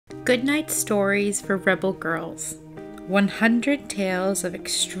Goodnight Stories for Rebel Girls. 100 Tales of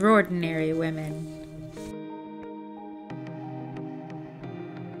Extraordinary Women.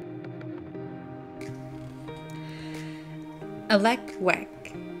 Alek Wek,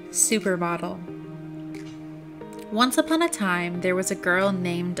 Supermodel. Once upon a time, there was a girl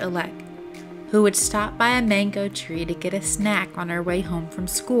named Alek who would stop by a mango tree to get a snack on her way home from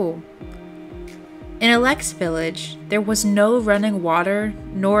school. In Alek's village, there was no running water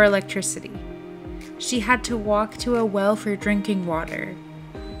nor electricity. She had to walk to a well for drinking water,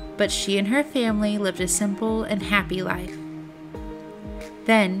 but she and her family lived a simple and happy life.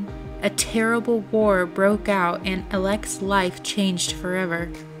 Then, a terrible war broke out and Alek's life changed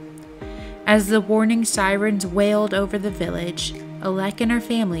forever. As the warning sirens wailed over the village, Alek and her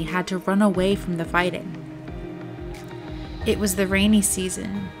family had to run away from the fighting. It was the rainy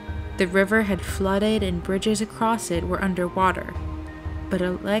season. The river had flooded and bridges across it were underwater, but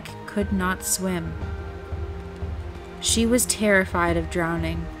Alek could not swim. She was terrified of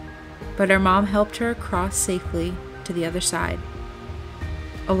drowning, but her mom helped her across safely to the other side.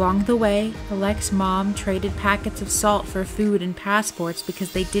 Along the way, Alek's mom traded packets of salt for food and passports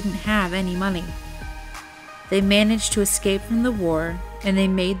because they didn't have any money. They managed to escape from the war, and they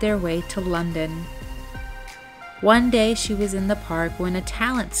made their way to London. One day she was in the park when a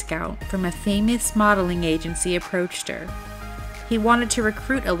talent scout from a famous modeling agency approached her. He wanted to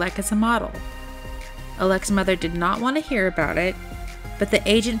recruit Alek as a model. Alek's mother did not want to hear about it, but the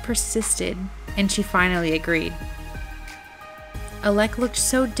agent persisted, and she finally agreed. Alek looked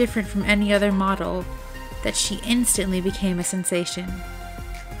so different from any other model that she instantly became a sensation.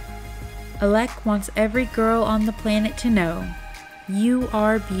 Alek wants every girl on the planet to know, you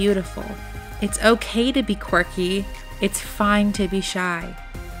are beautiful. It's okay to be quirky. It's fine to be shy.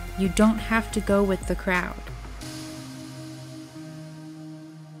 You don't have to go with the crowd.